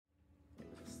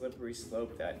slippery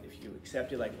slope that if you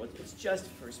accept it like, well, it's just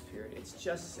first period, it's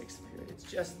just sixth period, it's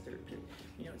just third period,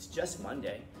 you know, it's just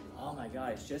Monday, oh my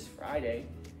God, it's just Friday,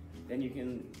 then you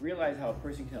can realize how a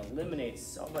person can eliminate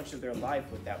so much of their life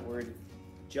with that word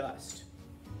just,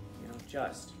 you know,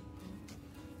 just.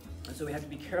 And so we have to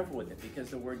be careful with it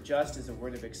because the word just is a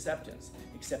word of acceptance,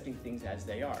 accepting things as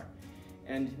they are.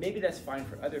 And maybe that's fine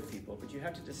for other people, but you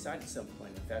have to decide at some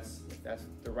point if that's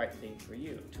the right thing for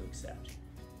you to accept.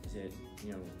 Is it,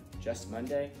 you know, just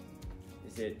Monday?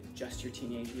 Is it just your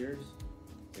teenage years?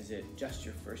 Is it just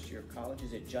your first year of college?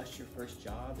 Is it just your first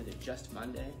job? Is it just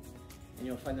Monday? And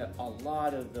you'll find that a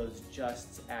lot of those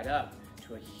justs add up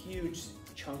to a huge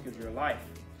chunk of your life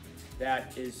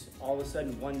that is all of a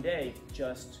sudden one day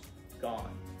just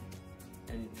gone,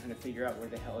 and trying to figure out where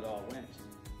the hell it all went.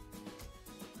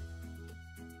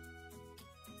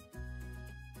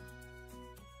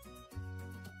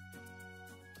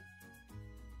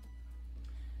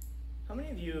 How many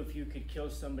of you, if you could kill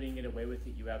somebody and get away with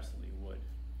it, you absolutely would?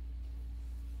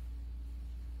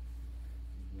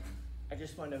 I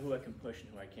just want to know who I can push and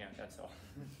who I can't, that's all.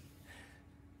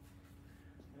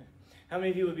 How many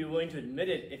of you would be willing to admit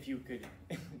it if you could,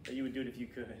 that you would do it if you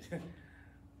could?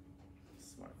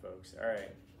 Smart folks, all right.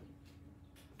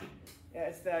 Yeah,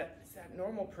 it's that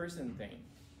normal person thing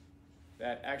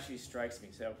that actually strikes me.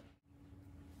 So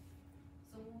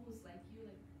someone who's like you,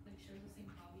 like share the same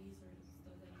hobbies or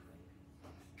stuff that you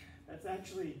like. That's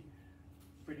actually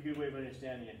a pretty good way of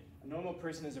understanding it. A normal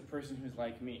person is a person who's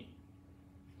like me.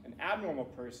 An abnormal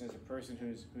person is a person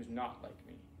who's not like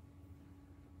me.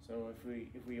 So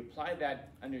if we apply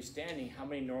that understanding, how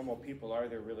many normal people are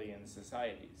there really in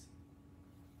societies?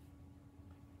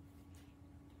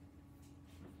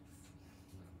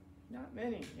 Not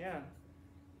many, yeah,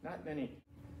 not many.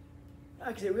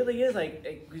 Because it really is like,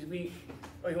 because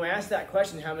when I asked that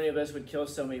question, how many of us would kill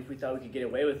somebody if we thought we could get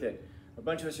away with it? A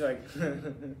bunch of us are like,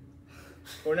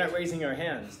 we're not raising our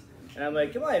hands. And I'm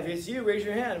like, come on, if it's you, raise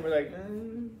your hand. We're like,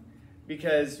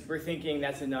 because we're thinking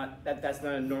that's not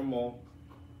a normal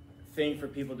thing for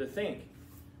people to think.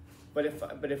 But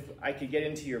if I could get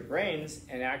into your brains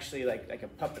and actually like a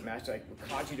puppet master, like would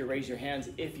cause you to raise your hands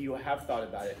if you have thought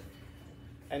about it.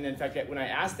 And in fact, when I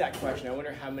asked that question, I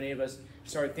wonder how many of us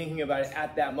started thinking about it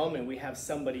at that moment. We have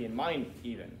somebody in mind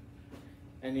even.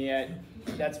 And yet,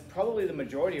 that's probably the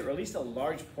majority, or at least a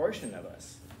large portion of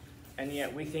us. And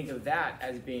yet, we think of that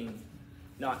as being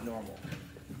not normal.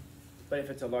 But if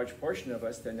it's a large portion of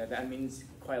us, then that means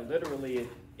quite literally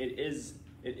it is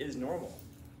normal.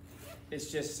 It's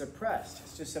just suppressed.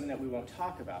 It's just something that we won't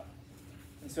talk about.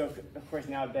 And so, of course,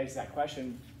 now it begs that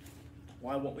question,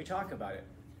 why won't we talk about it?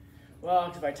 Well,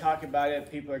 because if I talk about it,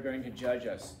 people are going to judge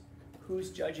us. Who's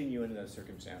judging you in those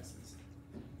circumstances?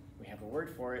 We have a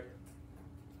word for it.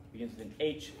 Begins with an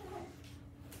H,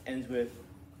 ends with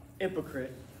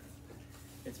hypocrite.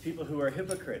 It's people who are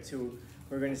hypocrites who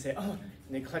are going to say, oh, and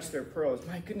they clutch their pearls.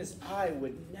 My goodness, I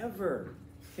would never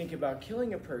think about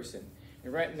killing a person.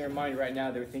 And right in their mind right now,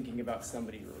 they're thinking about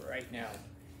somebody right now.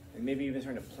 And maybe even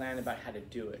starting to plan about how to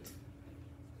do it.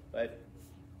 But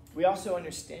we also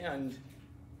understand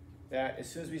that as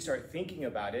soon as we start thinking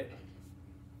about it,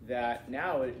 that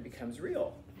now it becomes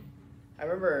real. I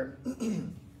remember,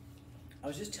 I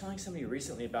was just telling somebody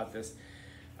recently about this.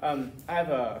 I have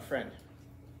a friend.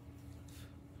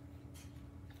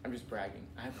 I'm just bragging.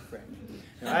 I have a friend.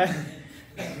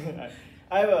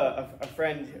 I have a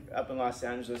friend up in Los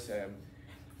Angeles.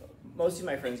 Most of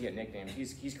my friends get nicknames.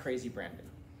 He's Crazy Brandon.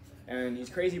 And he's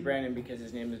Crazy Brandon because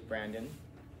his name is Brandon.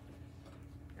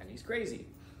 And he's crazy.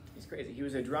 He's crazy. He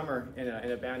was a drummer in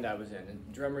a band I was in,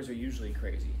 and drummers are usually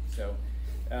crazy. So,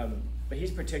 but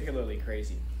he's particularly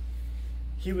crazy.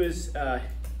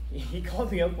 He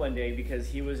called me up one day because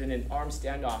he was in an armed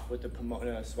standoff with the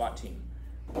Pomona SWAT team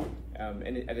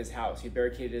at his house. He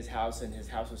barricaded his house, and his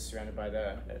house was surrounded by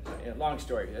long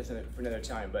story, that's for another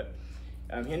time, but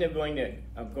he ended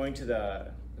up going to the,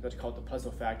 what's called the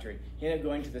Puzzle Factory. He ended up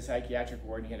going to the psychiatric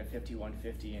ward, and he had a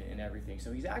 5150 and everything.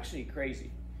 So he's actually crazy.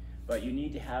 But you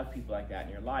need to have people like that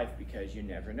in your life because you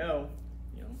never know.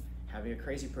 You know, having a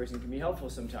crazy person can be helpful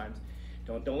sometimes.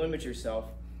 Don't limit yourself.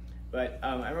 But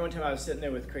I remember one time I was sitting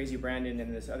there with Crazy Brandon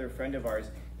and this other friend of ours,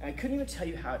 and I couldn't even tell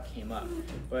you how it came up.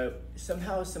 But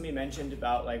somehow somebody mentioned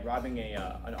about like robbing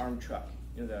an armed truck.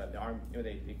 You know, the armed, you know,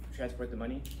 they transport the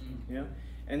money. You know,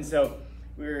 and so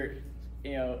we were,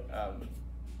 you know,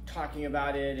 talking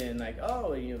about it and like,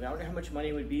 oh, you know, I wonder how much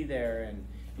money would be there. And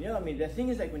you know, I mean, the thing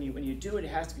is, like, when you do it, it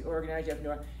has to be organized. You have to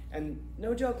know. And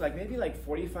no joke, like maybe like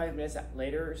 45 minutes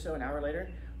later or so, an hour later,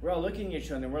 we're all looking at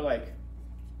each other and we're like,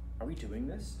 are we doing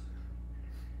this?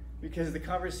 because the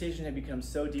conversation had become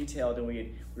so detailed, and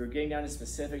we were getting down to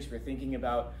specifics. We were thinking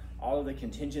about all of the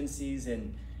contingencies,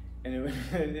 and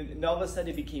and all of a sudden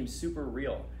it became super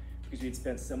real because we'd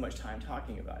spent so much time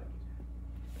talking about it.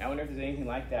 And I wonder if there's anything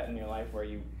like that in your life where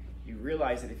you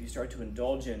realize that if you start to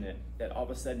indulge in it, that all of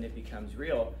a sudden it becomes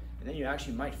real, and then you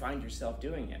actually might find yourself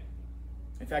doing it.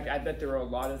 In fact, I bet there are a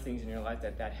lot of things in your life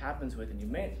that happens with, and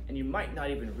you might not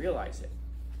even realize it.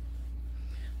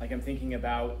 Like I'm thinking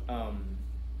about, trying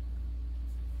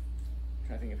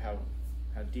to think of how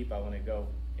deep I want to go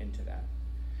into that.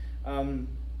 I don't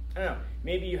know,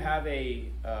 maybe you have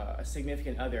a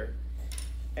significant other,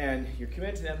 and you're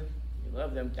committed to them, you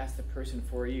love them, that's the person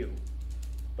for you.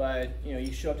 But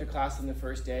you show up to class on the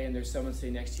first day, and there's someone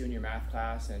sitting next to you in your math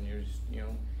class, and you're just,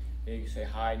 you say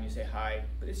hi, and you say hi,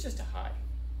 but it's just a hi.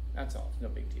 That's all, it's no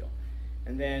big deal.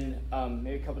 And then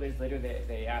maybe a couple days later,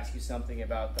 they ask you something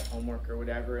about the homework or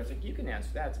whatever. It's like, you can answer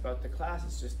that, it's about the class,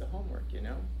 it's just the homework,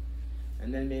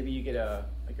 And then maybe you get a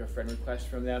friend request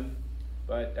from them,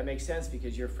 but that makes sense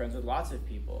because you're friends with lots of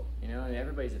people, and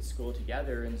everybody's at school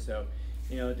together, and so,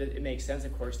 it makes sense,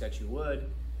 of course, that you would.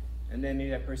 And then maybe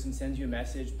that person sends you a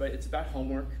message, but it's about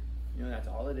homework. That's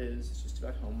all it is. It's just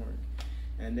about homework.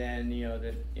 And then,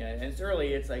 and it's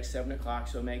early. It's like 7 o'clock,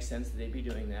 so it makes sense that they'd be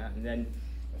doing that. And then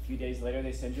a few days later,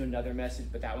 they send you another message,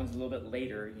 but that one's a little bit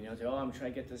later. Say, oh, I'm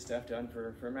trying to get this stuff done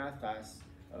for math class.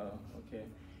 Oh, okay.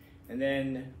 And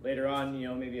then later on,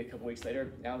 maybe a couple weeks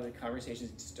later, now the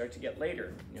conversations start to get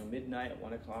later. Midnight,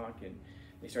 1 o'clock, and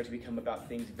they start to become about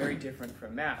things very different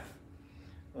from math.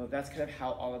 Well, that's kind of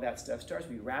how all of that stuff starts.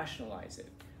 We rationalize it.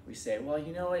 We say, well,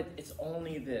 it's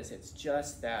only this. It's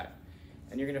just that.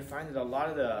 And you're going to find that a lot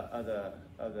of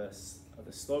the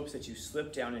slopes that you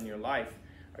slip down in your life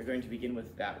are going to begin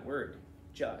with that word,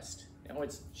 just.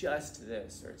 It's just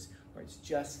this, or it's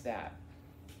just that.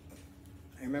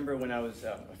 I remember when I was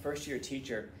a first-year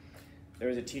teacher, there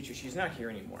was a teacher. She's not here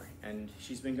anymore, and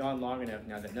she's been gone long enough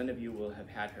now that none of you will have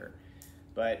had her.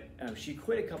 But she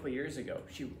quit a couple years ago.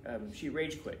 She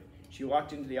rage quit. She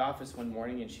walked into the office one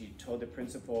morning and she told the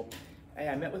principal, hey,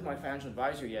 I met with my financial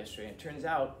advisor yesterday, and it turns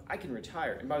out I can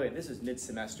retire. And by the way, this is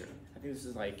mid-semester. I think this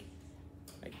is like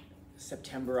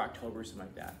September, October, something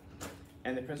like that.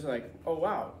 And the principal was like, oh,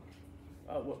 wow.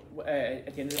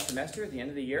 At the end of the semester, at the end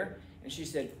of the year? And she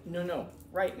said, no,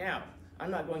 right now.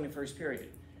 I'm not going to first period.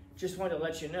 Just wanted to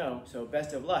let you know, so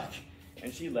best of luck.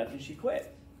 And she left and she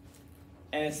quit.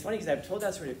 And it's funny because I've told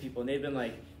that sort of people, and they've been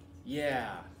like,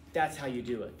 yeah, that's how you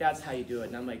do it. That's how you do it.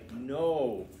 And I'm like,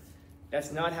 no,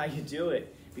 that's not how you do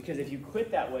it. Because if you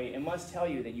quit that way, it must tell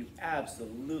you that you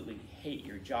absolutely hate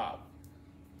your job.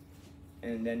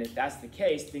 And then if that's the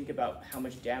case, think about how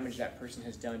much damage that person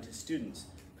has done to students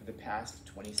for the past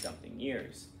 20-something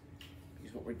years.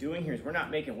 Because what we're doing here is we're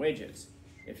not making widgets.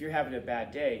 If you're having a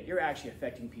bad day, you're actually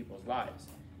affecting people's lives.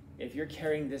 If you're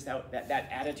carrying this out, that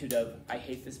attitude of, I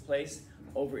hate this place,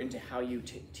 over into how you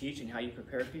teach and how you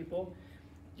prepare people,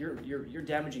 you're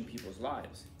damaging people's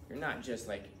lives. You're not just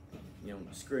like,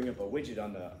 screwing up a widget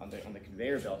on the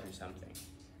conveyor belt or something.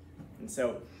 And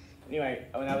so, anyway,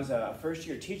 when I was a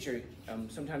first-year teacher,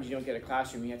 sometimes you don't get a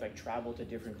classroom. You have to travel to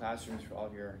different classrooms for all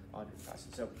of your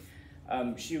classes. So, I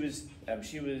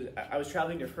was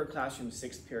traveling to her classroom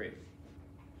 6th period.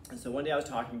 And so one day I was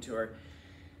talking to her,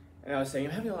 and I was saying,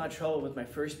 I'm having a lot of trouble with my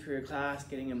first period class,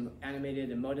 getting them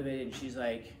animated and motivated. And she's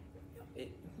like,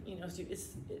 Steve,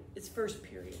 it's first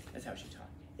period. That's how she talked.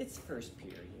 It's first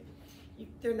period.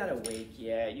 They're not awake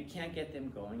yet. You can't get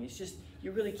them going. It's just,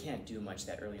 you really can't do much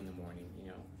that early in the morning,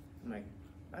 I'm like,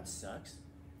 that sucks.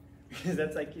 Because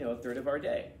that's like, a third of our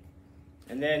day.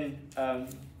 And then a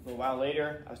little while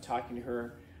later, I was talking to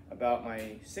her about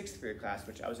my 6th period class,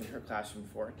 which I was in her classroom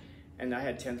for. And I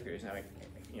had 10th graders, and I'm like,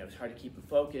 it's hard to keep them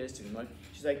focused. And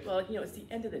she's like, well, it's the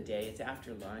end of the day. It's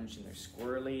after lunch, and they're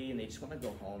squirrely, and they just want to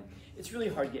go home. It's really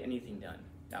hard to get anything done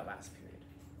that last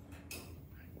period.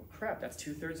 Well, crap, that's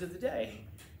 2/3 of the day,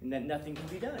 and then nothing can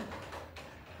be done.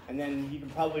 And then you can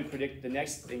probably predict the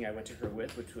next thing I went to her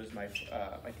with, which was my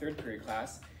 3rd period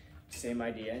class. Same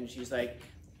idea, and she's like,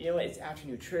 it's after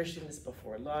nutrition, it's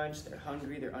before lunch, they're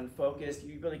hungry, they're unfocused.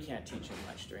 You really can't teach them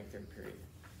much during 3rd period.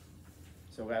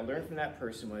 So what I learned from that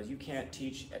person was you can't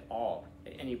teach at all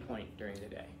at any point during the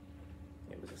day.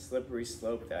 It was a slippery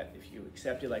slope that if you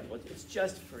accepted, like, well, it's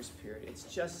just 1st period, it's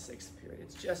just 6th period,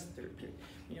 it's just 3rd period,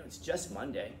 it's just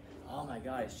Monday, oh my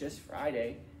God, it's just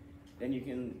Friday, then you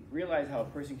can realize how a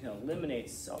person can eliminate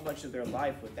so much of their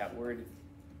life with that word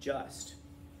just,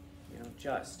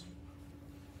 just.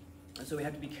 And so we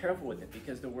have to be careful with it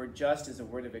because the word just is a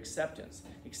word of acceptance,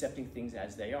 accepting things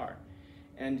as they are.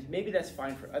 And maybe that's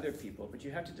fine for other people, but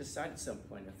you have to decide at some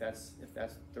point if that's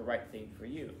the right thing for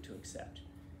you to accept.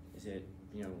 Is it,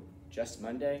 just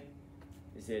Monday?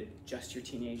 Is it just your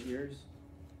teenage years?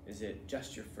 Is it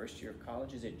just your first year of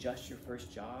college? Is it just your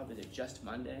first job? Is it just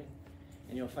Monday?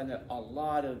 And you'll find that a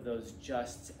lot of those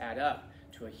justs add up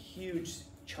to a huge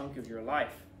chunk of your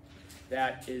life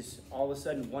that is all of a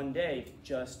sudden one day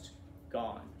just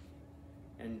gone,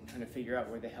 and trying to figure out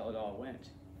where the hell it all went.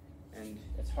 And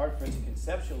it's hard for us to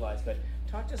conceptualize, but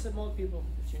talk to some old people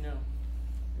that you know.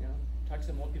 Talk to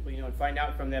some old people and find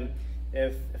out from them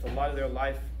if a lot of their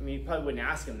life, you probably wouldn't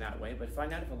ask them that way, but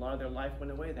find out if a lot of their life went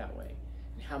away that way,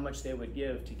 and how much they would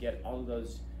give to get all of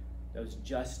those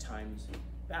just times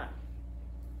back.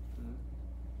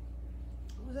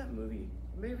 What was that movie?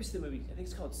 Have you ever seen the movie? I think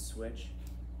it's called Switch.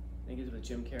 I think it's with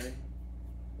Jim Carrey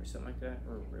or something like that,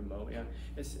 or Remote. Yeah,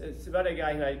 it's about a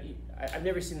guy who I've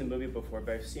never seen the movie before,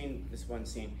 but I've seen this one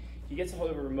scene. He gets a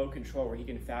hold of a remote control where he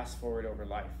can fast forward over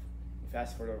life,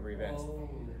 fast forward over events. Oh,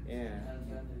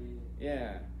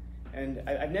 yeah. And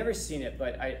I've never seen it,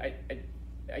 but I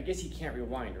guess he can't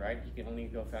rewind, right? He can only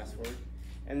go fast forward.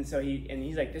 And so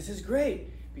he's like, this is great.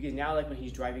 Because now, like when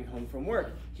he's driving home from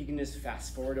work, he can just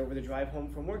fast forward over the drive home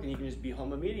from work and he can just be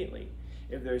home immediately.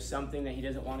 If there's something that he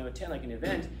doesn't want to attend, like an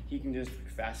event, he can just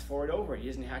fast forward over it. He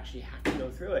doesn't actually have to go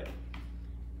through it.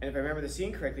 And if I remember the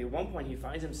scene correctly, at one point he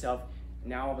finds himself,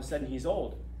 now all of a sudden he's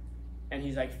old. And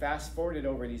he's like fast forwarded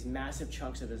over these massive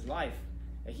chunks of his life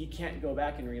that he can't go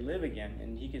back and relive again.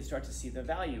 And he can start to see the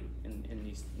value in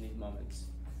these moments.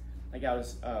 Like I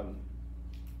was,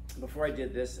 before I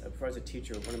did this, before I was a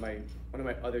teacher, one of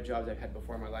my other jobs I've had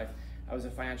before in my life, I was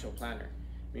a financial planner,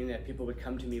 meaning that people would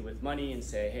come to me with money and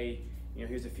say, hey,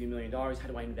 here's a few $1 million, how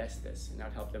do I invest this? And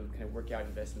I'd help them kind of work out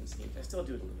investment schemes. I still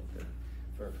do it a little bit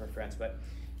for friends, but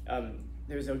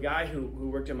there's a guy who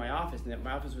worked in my office, and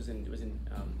my office was in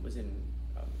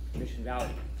Mission Valley.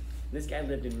 And this guy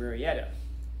lived in Murrieta.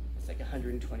 It's like a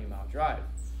 120-mile drive.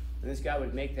 And this guy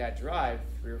would make that drive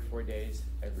 3 or 4 days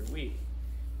every week.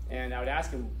 And I would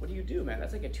ask him, what do you do, man?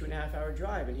 That's like a 2.5-hour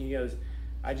drive. And he goes,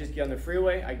 I just get on the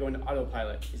freeway, I go into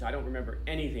autopilot. He said, I don't remember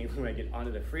anything when I get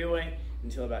onto the freeway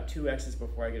until about 2 exits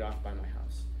before I get off by my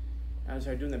house. And I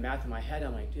started doing the math in my head.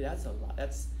 I'm like, dude, that's a lot.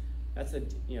 That's a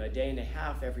day and a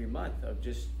half every month of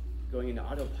just going into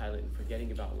autopilot and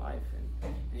forgetting about life.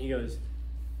 And he goes,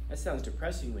 that sounds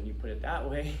depressing when you put it that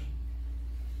way.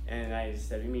 And I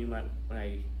said, you mean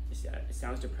it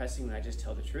sounds depressing when I just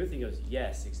tell the truth? He goes,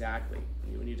 yes, exactly.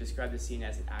 When you describe the scene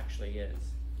as it actually is.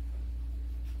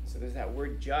 So there's that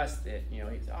word just that,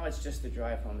 it's just the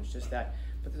drive home, it's just that.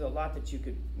 But there's a lot that you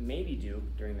could maybe do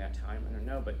during that time, I don't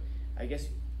know, but I guess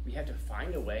we have to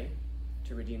find a way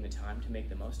to redeem the time, to make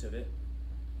the most of it,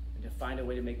 and to find a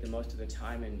way to make the most of the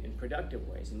time in productive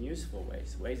ways, in useful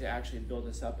ways, ways that actually build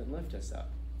us up and lift us up.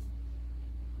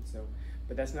 And so,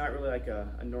 but that's not really like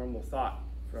a normal thought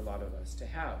for a lot of us to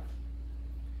have.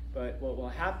 But what will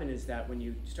happen is that when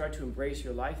you start to embrace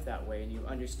your life that way and you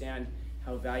understand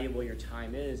how valuable your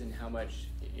time is and how much,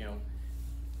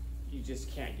 you just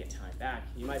can't get time back.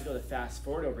 You might be able to fast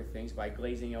forward over things by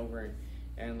glazing over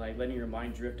and like letting your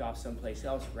mind drift off someplace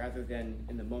else rather than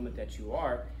in the moment that you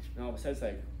are. And all of a sudden it's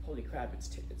like, holy crap, it's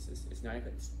 9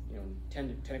 o'clock, it's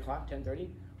 10 o'clock, 10:30?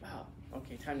 Wow,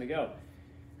 okay, time to go.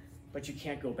 But you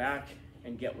can't go back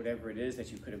and get whatever it is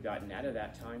that you could have gotten out of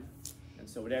that time. And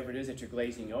so whatever it is that you're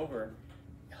glazing over,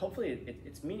 hopefully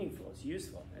it's meaningful, it's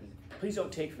useful. And please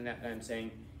don't take from that I'm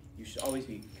saying you should always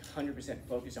be 100%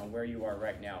 focused on where you are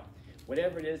right now.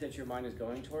 Whatever it is that your mind is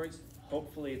going towards,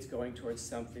 hopefully it's going towards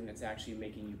something that's actually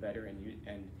making you better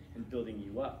and building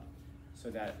you up, so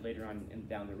that later on and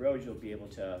down the road you'll be able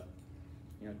to,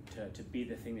 to be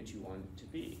the thing that you want to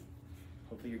be.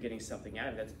 Hopefully you're getting something out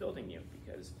of it that's building you,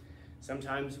 because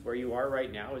sometimes where you are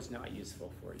right now is not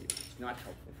useful for you. It's not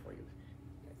helpful for you.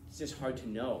 It's just hard to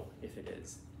know if it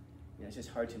is. It's just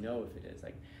hard to know if it is.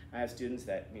 Like I have students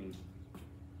that,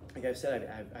 like I've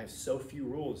said, I have so few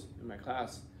rules in my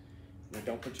class.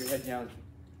 Don't put your head down.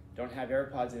 Don't have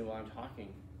AirPods in while I'm talking.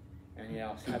 And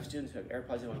I'll have students who have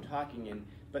AirPods in while I'm talking,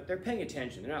 but they're paying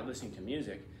attention. They're not listening to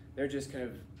music. They're just kind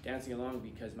of dancing along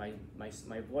because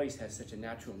my voice has such a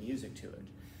natural music to it.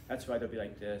 That's why they'll be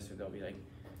like this, or they'll be like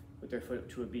with their foot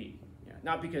to a beat.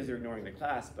 Not because they're ignoring the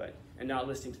class, and not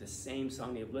listening to the same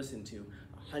song they've listened to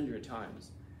 100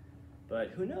 times. But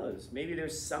who knows? Maybe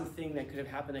there's something that could have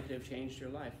happened that could have changed your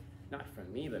life. Not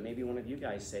from me, but maybe one of you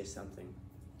guys say something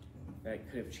that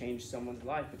could have changed someone's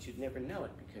life, but you'd never know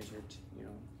it because you're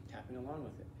tapping along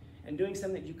with it. And doing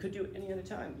something that you could do any other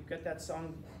time. You've got that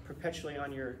song perpetually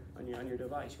on your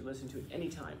device. You listen to it any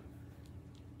time.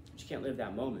 But you can't live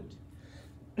that moment.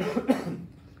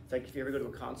 It's like if you ever go to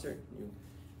a concert,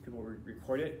 people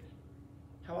record it.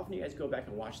 How often do you guys go back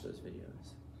and watch those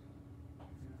videos?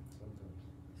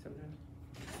 Sometimes.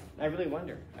 I really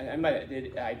wonder.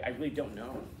 I really don't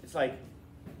know. It's like,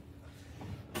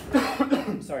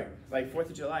 sorry, like 4th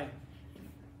of July.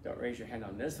 Don't raise your hand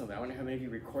on this one, but I wonder how many of you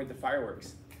record the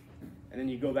fireworks. And then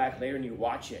you go back later and you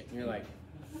watch it, and you're like,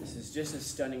 this is just as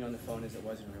stunning on the phone as it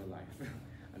was in real life.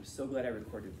 I'm so glad I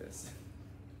recorded this.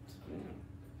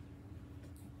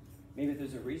 Maybe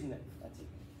there's a reason that's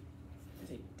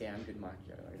a damn good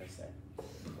macchiato, I gotta say.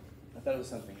 I thought it was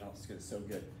something else because it's so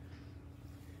good.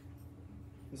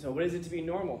 And so what is it to be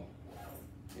normal?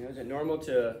 You know, is it normal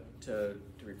to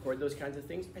record those kinds of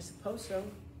things? I suppose so.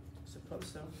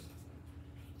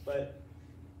 But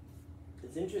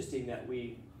it's interesting that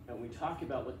we talk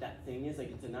about what that thing is,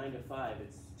 like it's a 9 to 5,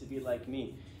 it's to be like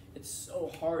me. It's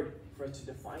so hard for us to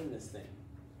define this thing.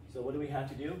 So what do we have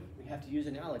to do? We have to use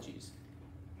analogies.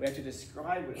 We have to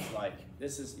describe what it's like.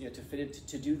 This is, you know, to fit it,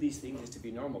 to do these things is to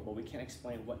be normal, but we can't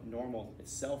explain what normal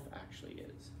itself actually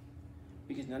is.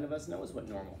 Because none of us knows what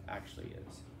normal actually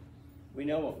is. We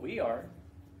know what we are,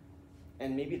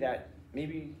 and maybe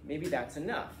that's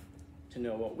enough to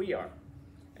know what we are.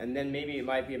 And then maybe it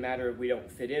might be a matter of we don't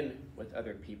fit in with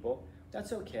other people.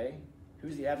 That's okay.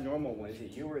 Who's the abnormal one? Is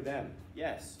it you or them?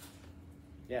 Yes.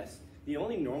 Yes. The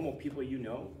only normal people you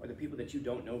know are the people that you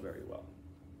don't know very well.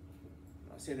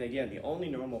 I'll say that again. The only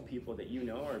normal people that you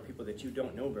know are people that you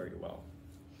don't know very well.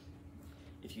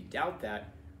 If you doubt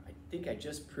that, I think I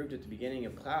just proved at the beginning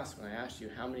of class when I asked you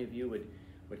how many of you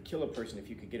would kill a person if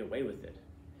you could get away with it.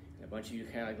 And a bunch of you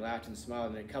kind of like laughed and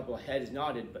smiled, and a couple of heads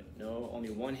nodded, but no,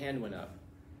 only one hand went up.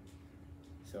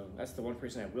 So that's the one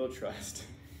person I will trust,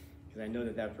 because I know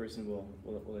that person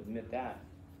will admit that.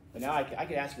 But now I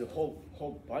could ask you a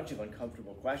whole bunch of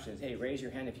uncomfortable questions. Hey, raise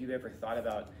your hand if you've ever thought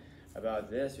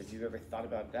about this, or if you've ever thought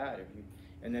about that,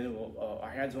 and then our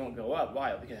hands won't go up.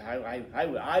 Why? Because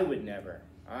I would never.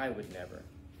 I would never.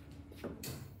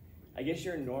 I guess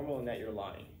you're normal in that you're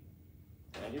lying.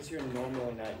 And I guess you're normal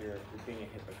in that you're being a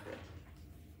hypocrite.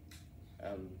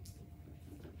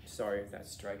 Sorry if that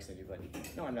strikes anybody.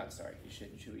 No, I'm not sorry. We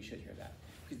should hear that.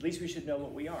 Because at least we should know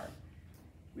what we are.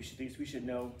 At least we should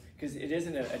know, because it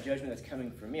isn't a judgment that's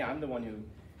coming from me. I'm not the one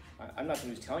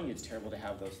who's telling you it's terrible to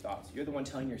have those thoughts. You're the one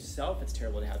telling yourself it's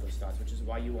terrible to have those thoughts, which is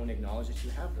why you won't acknowledge that you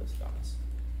have those thoughts.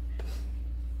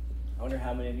 I wonder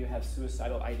how many of you have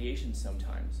suicidal ideations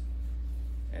sometimes.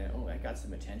 And oh, that got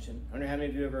some attention. I wonder how many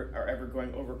of you are ever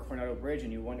going over Coronado Bridge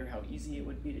and you wonder how easy it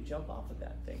would be to jump off of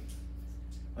that thing.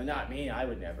 Well, not me, I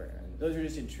would never. And those are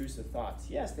just intrusive thoughts.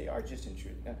 Yes, they are just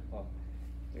intrusive. Well,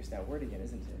 there's that word again,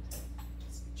 isn't it?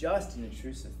 It's just an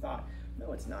intrusive thought.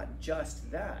 No, it's not just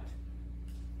that.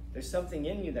 There's something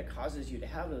in you that causes you to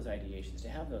have those ideations, to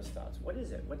have those thoughts. What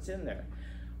is it? What's in there?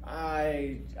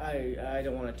 I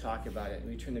don't want to talk about it. And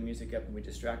we turn the music up and we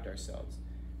distract ourselves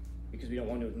because we don't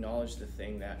want to acknowledge the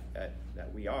thing that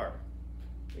we are.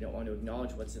 We don't want to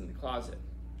acknowledge what's in the closet.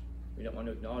 We don't want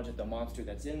to acknowledge that the monster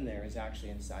that's in there is actually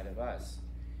inside of us.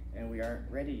 And we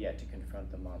aren't ready yet to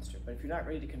confront the monster. But if you're not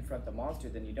ready to confront the monster,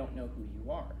 then you don't know who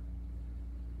you are.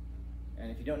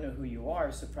 And if you don't know who you are,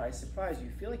 surprise, surprise, you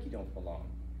feel like you don't belong.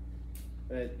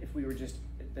 But if we were just,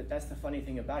 that's the funny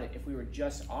thing about it, if we were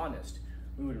just honest,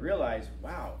 we would realize,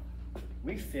 wow,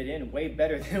 we fit in way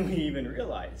better than we even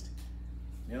realized.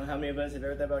 You know how many of us have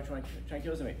ever thought about trying to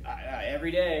kill somebody?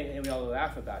 Every day, and we all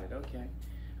laugh about it, okay.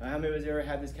 How many of us ever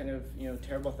had this kind of,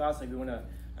 terrible thoughts, like we want to,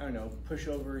 I don't know, push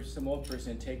over some old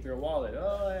person and take their wallet?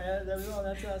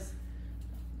 That's us.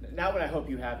 Not what I hope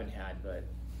you haven't had, but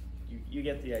you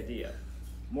get the idea.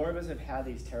 More of us have had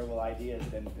these terrible ideas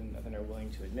than are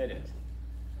willing to admit it.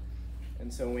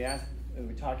 And so when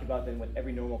we talk about then what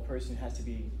every normal person has to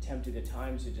be tempted at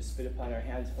times to just spit upon our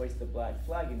hands, hoist the black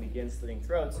flag, and begin slitting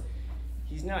throats,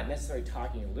 he's not necessarily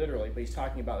talking literally, but he's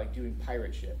talking about like doing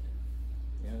pirate shit.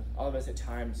 All of us at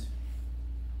times,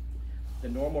 the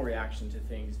normal reaction to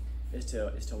things is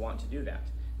to want to do that.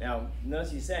 Now,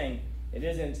 notice he's saying it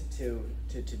isn't to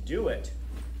do it.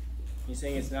 He's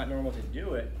saying it's not normal to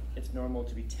do it, it's normal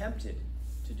to be tempted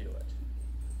to do it.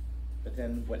 But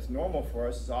then what's normal for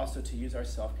us is also to use our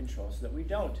self-control so that we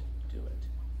don't do it.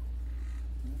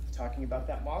 He's talking about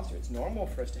that monster. It's normal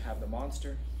for us to have the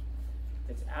monster.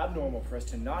 It's abnormal for us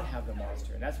to not have the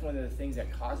monster. And that's one of the things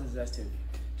that causes us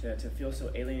to feel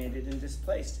so alienated and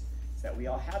displaced, is that we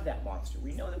all have that monster.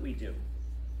 We know that we do.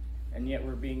 And yet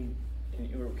we're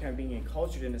kind of being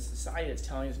encultured in a society that's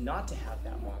telling us not to have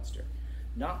that monster,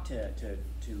 not to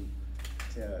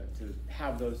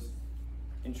have those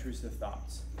intrusive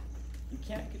thoughts. You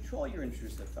can't control your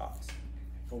intrusive thoughts.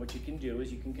 But what you can do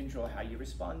is you can control how you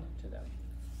respond to them.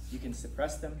 You can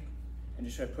suppress them and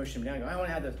just try to push them down. Go, I want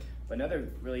to have this. But another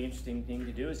really interesting thing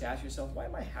to do is to ask yourself, why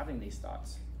am I having these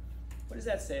thoughts? What does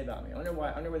that say about me? I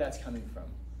wonder where that's coming from.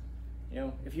 You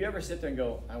know, if you ever sit there and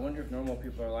go, I wonder if normal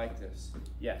people are like this.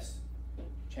 Yes.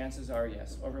 Chances are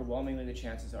yes. Overwhelmingly, the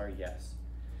chances are yes.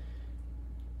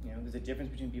 You know, there's a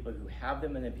difference between people who have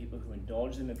them and then people who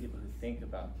indulge them and people who think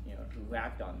about, you know, who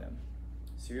act on them.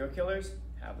 Serial killers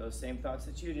have those same thoughts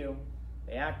that you do.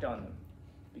 They act on them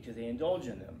because they indulge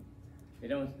in them. They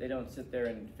don't sit there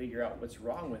and figure out what's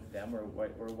wrong with them or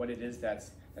what it is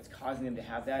that's causing them to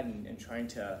have that and trying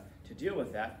to deal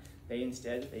with that. They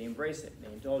embrace it,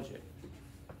 they indulge it.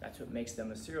 That's what makes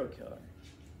them a serial killer.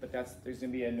 But there's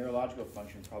going to be a neurological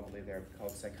function probably there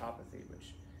called psychopathy,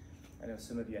 which I know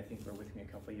some of you, I think, were with me a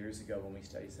couple of years ago when we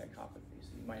studied psychopathy. So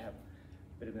you might have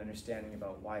a bit of an understanding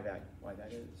about why that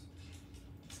is.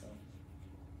 So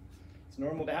it's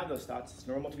normal to have those thoughts. It's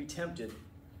normal to be tempted,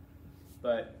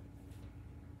 but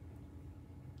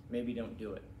maybe don't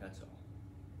do it. That's all.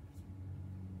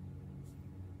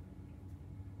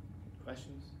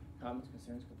 Questions, comments,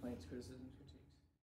 concerns, complaints, criticisms, critiques?